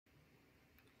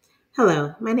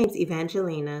Hello, my name is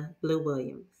Evangelina Blue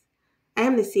Williams. I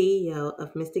am the CEO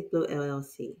of Mystic Blue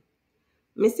LLC.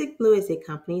 Mystic Blue is a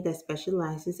company that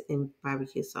specializes in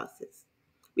barbecue sauces.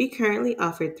 We currently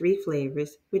offer three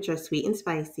flavors, which are sweet and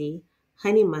spicy,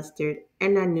 honey mustard,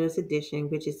 and our newest addition,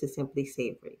 which is the simply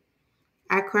savory.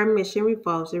 Our core mission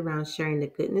revolves around sharing the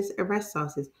goodness of our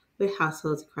sauces with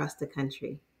households across the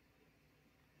country.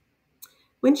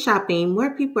 When shopping,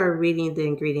 more people are reading the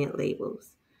ingredient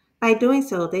labels. By doing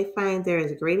so, they find there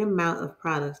is a great amount of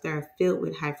products that are filled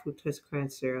with high fructose corn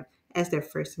syrup as their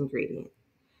first ingredient.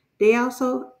 They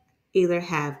also either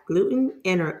have gluten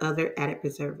and or other added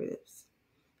preservatives.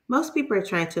 Most people are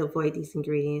trying to avoid these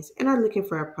ingredients and are looking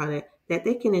for a product that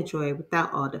they can enjoy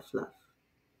without all the fluff.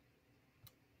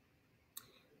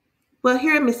 Well,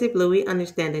 here at Missy Blue, we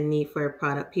understand the need for a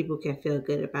product people can feel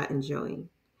good about enjoying.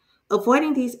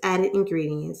 Avoiding these added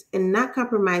ingredients and not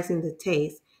compromising the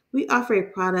taste, we offer a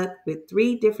product with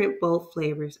three different bold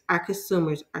flavors our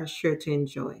consumers are sure to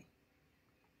enjoy.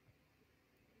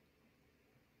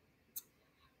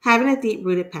 Having a deep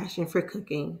rooted passion for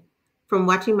cooking, from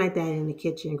watching my dad in the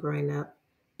kitchen growing up,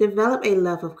 developed a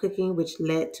love of cooking which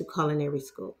led to culinary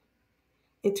school.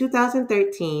 In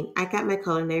 2013, I got my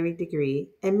culinary degree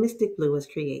and Mystic Blue was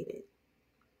created.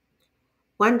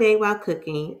 One day while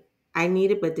cooking, I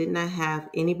needed but did not have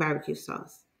any barbecue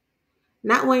sauce.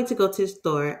 Not wanting to go to the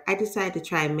store, I decided to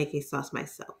try and make a sauce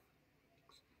myself.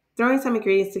 Throwing some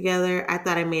ingredients together, I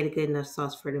thought I made a good enough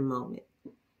sauce for the moment.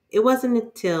 It wasn't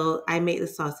until I made the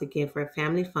sauce again for a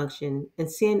family function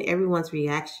and seeing everyone's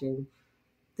reaction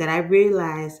that I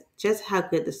realized just how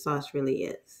good the sauce really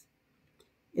is.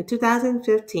 In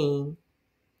 2015,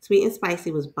 Sweet and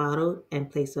Spicy was bottled and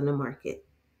placed on the market.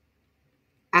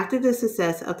 After the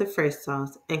success of the first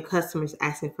sauce and customers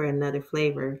asking for another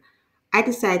flavor, I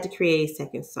decided to create a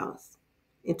second sauce.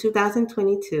 In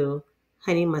 2022,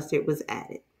 honey mustard was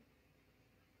added.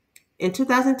 In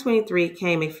 2023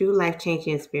 came a few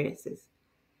life-changing experiences.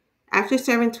 After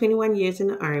serving 21 years in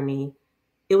the Army,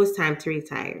 it was time to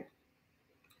retire.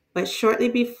 But shortly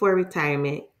before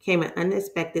retirement came an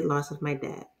unexpected loss of my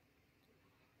dad.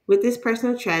 With this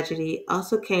personal tragedy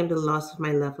also came the loss of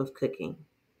my love of cooking.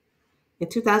 In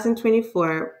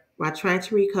 2024, while trying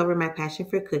to recover my passion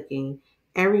for cooking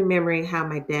and remembering how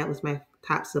my dad was my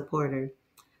top supporter,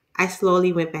 I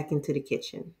slowly went back into the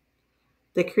kitchen.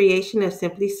 The creation of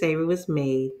Simply Savory was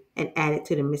made and added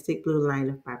to the Mystic Blue line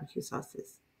of barbecue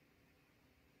sauces.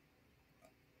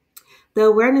 The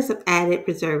awareness of added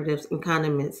preservatives and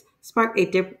condiments sparked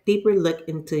a deeper look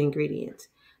into ingredients.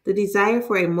 The desire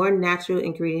for a more natural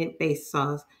ingredient based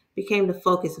sauce became the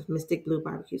focus of Mystic Blue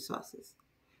barbecue sauces.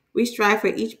 We strive for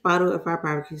each bottle of our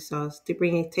barbecue sauce to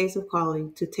bring a taste of quality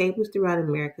to tables throughout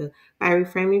America by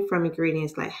refraining from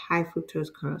ingredients like high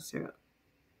fructose corn syrup.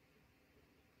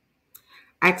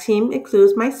 Our team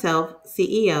includes myself,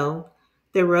 CEO,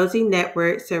 the Rosie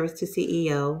Network Service to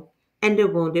CEO, and the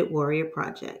Wounded Warrior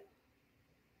Project.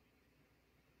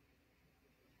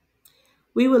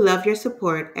 We would love your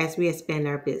support as we expand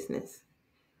our business.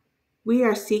 We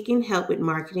are seeking help with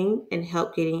marketing and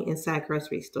help getting inside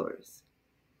grocery stores.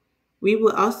 We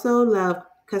would also love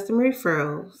customer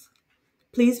referrals.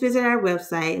 Please visit our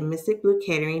website at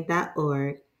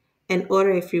mysticbluecatering.org and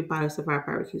order a few bottles of our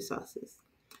barbecue sauces.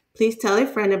 Please tell a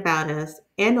friend about us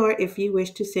and or if you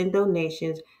wish to send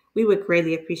donations, we would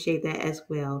greatly appreciate that as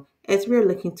well as we're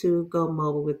looking to go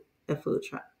mobile with a food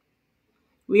truck.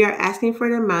 We are asking for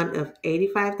an amount of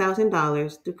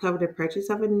 $85,000 to cover the purchase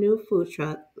of a new food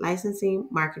truck, licensing,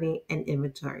 marketing, and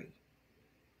inventory.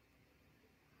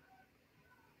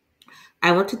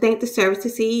 I want to thank the Service to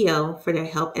CEO for their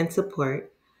help and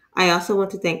support. I also want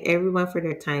to thank everyone for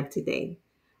their time today.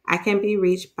 I can be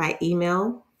reached by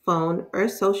email, phone, or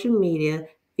social media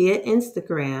via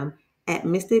Instagram at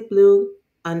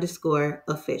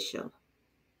mysticblue_official.